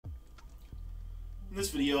In this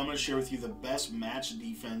video, I'm going to share with you the best match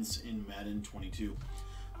defense in Madden 22.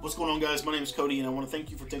 What's going on, guys? My name is Cody, and I want to thank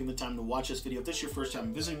you for taking the time to watch this video. If this is your first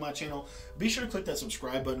time visiting my channel, be sure to click that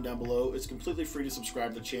subscribe button down below. It's completely free to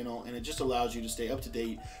subscribe to the channel, and it just allows you to stay up to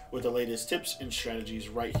date with the latest tips and strategies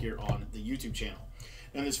right here on the YouTube channel.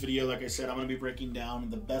 In this video, like I said, I'm going to be breaking down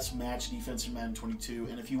the best match defense in Madden 22,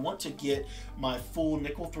 and if you want to get my full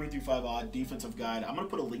nickel 3-5 odd defensive guide, I'm going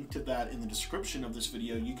to put a link to that in the description of this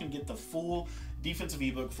video. You can get the full defensive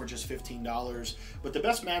ebook for just $15, but the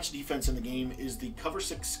best match defense in the game is the cover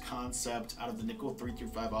 6 concept out of the nickel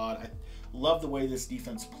 3-5 odd. I love the way this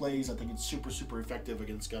defense plays. I think it's super effective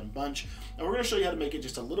against gun bunch, and we're going to show you how to make it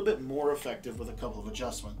just a little bit more effective with a couple of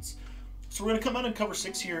adjustments. So we're going to come out in cover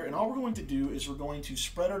 6 here, and all we're going to do is we're going to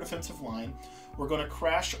spread our defensive line. We're going to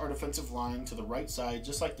crash our defensive line to the right side,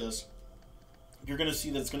 just like this. You're going to see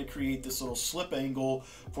that it's going to create this little slip angle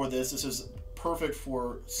for this. This is perfect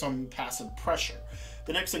for some passive pressure.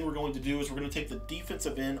 The next thing we're going to do is we're going to take the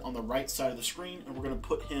defensive end on the right side of the screen, and we're going to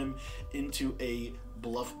put him into a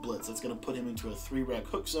bluff blitz. That's going to put him into a 3-rec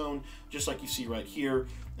hook zone, just like you see right here.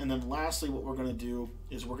 And then lastly, what we're going to do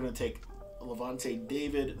is we're going to take Levante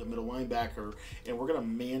David, the middle linebacker, and we're going to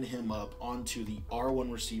man him up onto the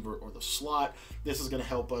R1 receiver or the slot. This is going to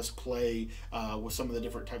help us play with some of the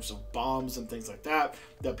different types of bombs and things like that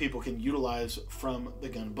that people can utilize from the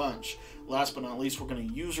gun bunch. Last but not least, we're going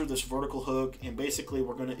to user this vertical hook, and basically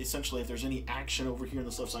we're going to essentially, if there's any action over here in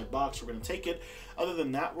this left side box, we're going to take it. Other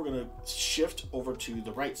than that, we're going to shift over to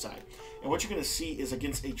the right side. And what you're going to see is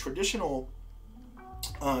against a traditional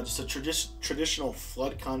traditional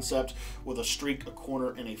flood concept with a streak, a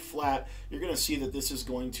corner, and a flat, you're going to see that this is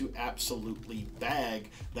going to absolutely bag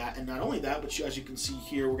that. And not only that, but as you can see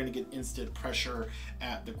here, we're going to get instant pressure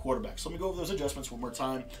at the quarterback. So let me go over those adjustments one more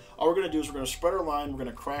time. All we're going to do is we're going to spread our line, we're going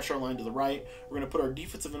to crash our line to the right, we're going to put our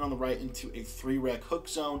defensive end on the right into a 3-rec hook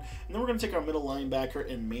zone, and then we're going to take our middle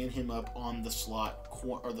linebacker and man him up on the slot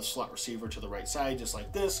or the slot receiver to the right side, just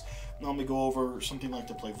like this. Now let me go over something like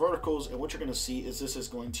to play verticals, and what you're going to see is this is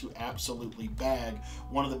going to absolutely bag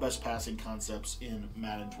one of the best passing concepts in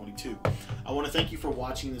Madden 22. I want to thank you for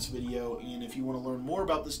watching this video, and if you want to learn more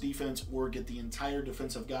about this defense or get the entire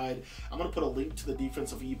defensive guide, I'm going to put a link to the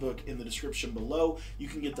defensive ebook in the description below. You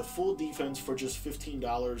can get the full defense for just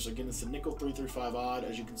 $15. Again, it's the nickel 3-5 odd.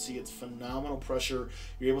 As you can see, it's phenomenal pressure.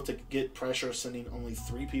 You're able to get pressure sending only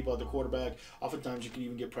 3 people at the quarterback. Oftentimes, you can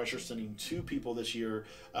even get pressure sending 2 people this year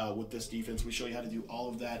with this defense. We show you how to do all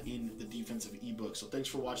of that in the defensive ebook. So thanks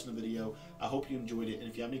for watching the video. I hope you enjoyed it, and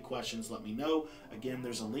if you have any questions, let me know. Again,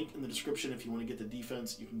 there's a link in the description. If you want to get the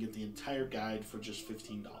defense, you can get the entire guide for just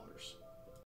 $15.